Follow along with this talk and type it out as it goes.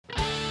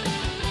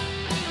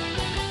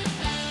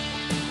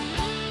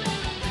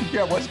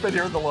Yeah, what's been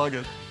here the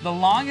longest? The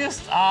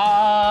longest,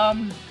 I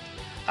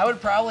would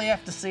probably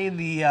have to say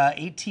the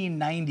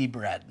 1890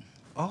 bread.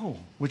 Oh,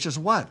 which is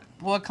what?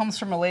 Well, it comes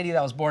from a lady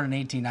that was born in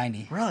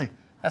 1890. Really?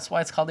 That's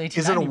why it's called 1890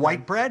 Is it a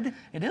white bread?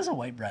 It is a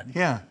white bread.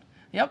 Yeah.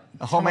 Yep.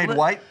 A homemade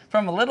white?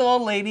 From a little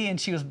old lady, and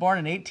she was born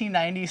in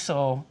 1890,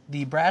 so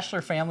the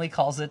Brashler family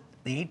calls it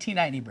the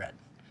 1890 bread.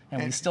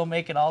 And we still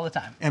make it all the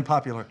time. And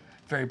popular.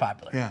 Very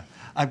popular. Yeah.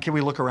 Can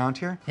we look around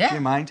here? Yeah. Do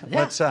you mind? Yeah.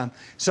 Let's.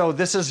 So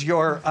this is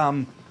your.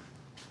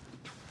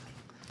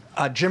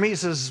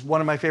 Jimmy's is one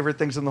of my favorite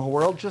things in the whole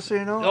world, just so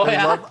you know. Oh,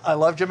 yeah? I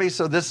love Jimmy's.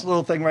 So this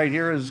little thing right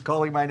here is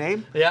calling my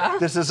name. Yeah?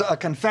 This is a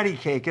confetti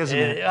cake, isn't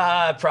it?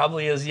 It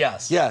probably is,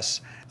 yes.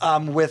 Yes.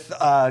 With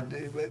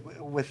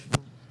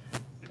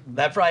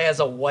that probably has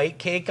a white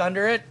cake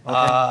under it.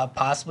 Okay.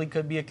 Possibly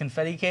could be a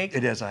confetti cake.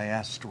 It is. I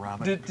asked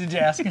Robin. Did you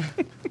ask him?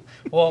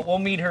 Well, we'll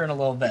meet her in a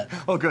little bit.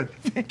 Oh, good.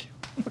 Thank you.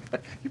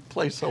 You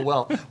play so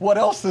well. What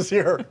else is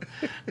here?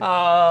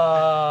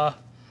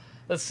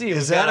 Let's see.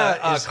 Is We've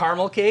that got a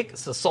caramel cake?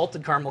 It's a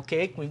salted caramel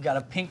cake. We've got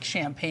a pink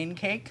champagne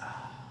cake,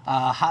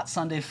 hot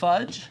Sundae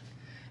fudge,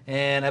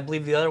 and I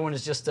believe the other one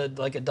is just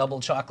like a double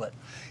chocolate.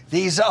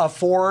 These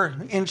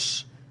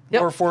 4-inch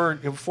Yep. or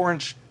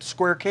 4-inch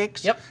square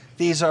cakes. Yep.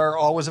 These are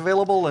always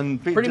available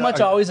and Pretty much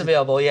always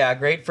available. Yeah,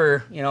 great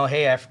for,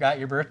 hey, I forgot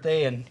your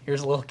birthday, and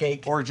here's a little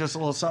cake. Or just a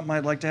little something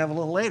I'd like to have a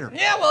little later.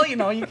 Yeah, well,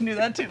 you can do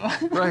that too.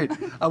 Right.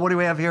 What do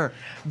we have here?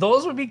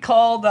 Those would be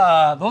called.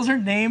 Those are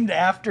named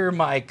after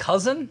my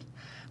cousin.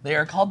 They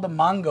are called the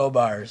Mongo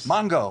bars.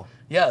 Mongo.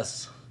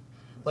 Yes,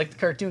 like the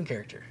cartoon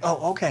character.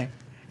 Oh, okay.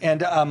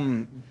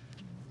 And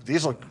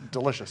these look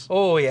delicious.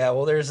 Oh yeah.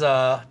 Well, there's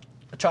a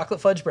chocolate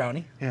fudge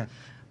brownie. Yeah.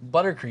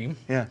 Buttercream.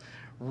 Yeah.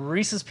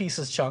 Reese's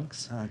Pieces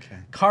chunks. Okay.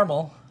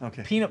 Caramel.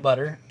 Okay. Peanut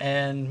butter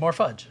and more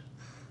fudge.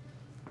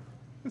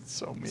 It's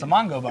so mean. It's a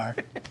Mongo bar.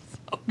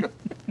 So good.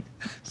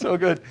 So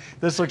good.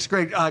 This looks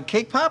great.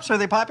 Cake pops, are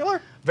they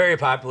popular? Very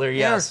popular.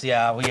 Yes.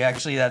 Yeah. We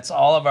actually, that's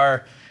all of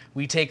our.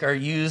 We take our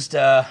used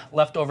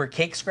leftover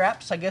cake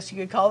scraps, I guess you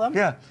could call them.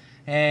 Yeah.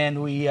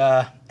 And we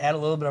add a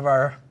little bit of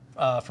our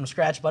from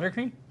scratch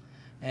buttercream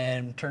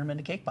and turn them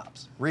into cake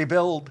pops.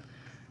 Rebuild.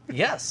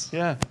 Yes.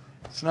 Yeah.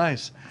 It's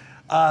nice.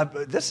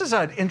 This is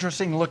an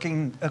interesting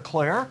looking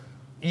eclair.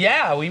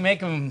 Yeah, we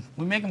make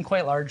them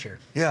quite large here.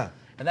 Yeah.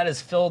 And that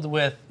is filled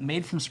with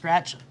made from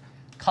scratch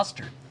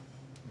custard.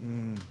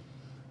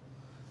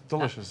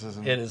 Delicious,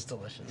 isn't it? It is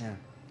delicious. Yeah.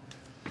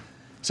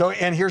 So,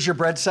 and here's your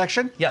bread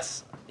section.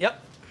 Yes.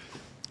 Yep.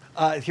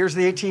 Here's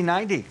the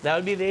 1890. That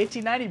would be the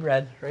 1890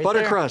 bread right Butter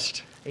there.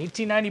 crust.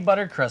 1890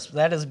 butter crust.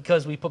 That is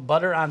because we put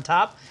butter on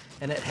top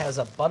and it has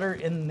a butter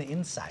in the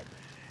inside.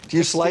 Do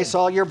you slice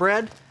all your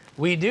bread?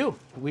 We do.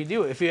 We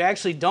do. If you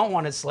actually don't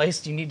want it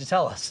sliced, you need to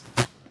tell us.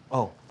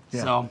 Oh,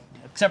 yeah. So,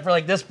 except for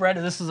like this bread,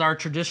 this is our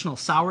traditional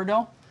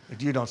sourdough.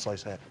 You don't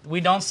slice that.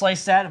 We don't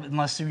slice that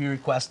unless you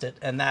request it.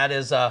 And that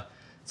is,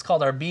 it's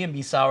called our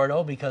B&B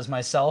sourdough because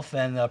myself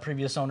and the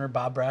previous owner,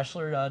 Bob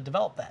Brashler,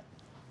 developed that.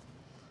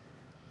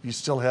 You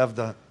still have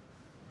the...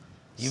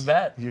 You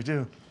bet. You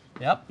do.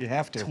 Yep. You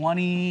have to.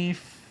 20,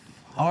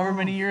 however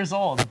many years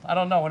old. I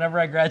don't know, whenever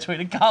I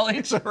graduated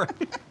college.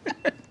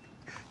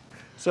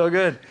 So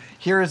good.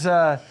 Here's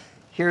the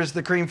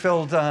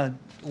cream-filled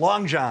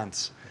Long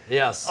Johns.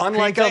 Yes.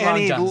 Unlike cream-filled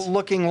any Long Johns.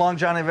 looking Long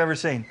John I've ever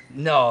seen.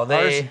 No,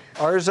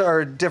 Ours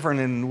are different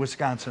in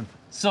Wisconsin.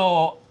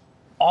 So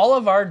all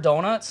of our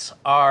donuts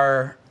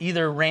are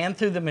either ran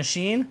through the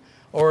machine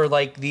or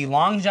like the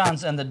Long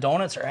Johns and the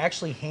donuts are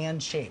actually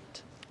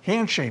hand-shaped.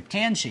 Hand-shaped.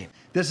 Hand-shaped.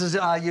 This is,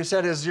 you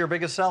said, is your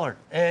biggest seller.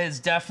 It's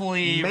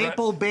definitely...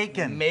 Maple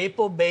bacon.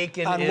 Maple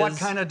bacon On what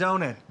kind of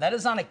donut? That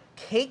is on a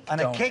cake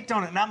donut. On a cake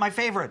donut, not my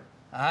favorite.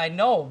 I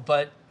know,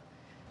 but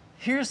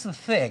here's the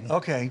thing.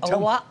 Okay. A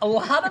lot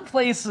of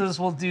places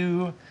will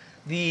do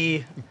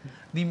the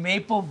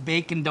maple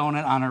bacon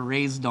donut on a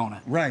raised donut.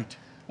 Right.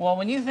 Well,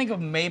 when you think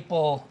of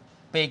maple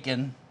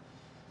bacon,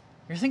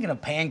 you're thinking of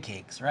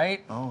pancakes,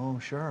 right? Oh,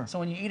 sure. So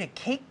when you eat a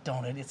cake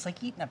donut, it's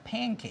like eating a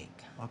pancake.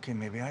 Okay,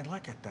 maybe I'd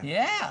like it then.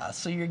 Yeah,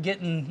 so you're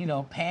getting,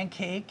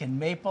 pancake and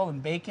maple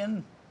and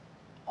bacon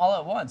all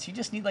at once. You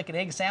just need like an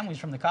egg sandwich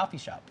from the coffee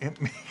shop.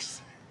 It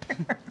makes...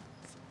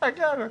 I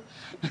got her.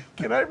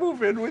 Can I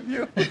move in with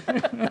you?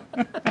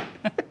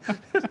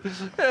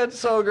 That's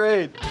so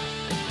great.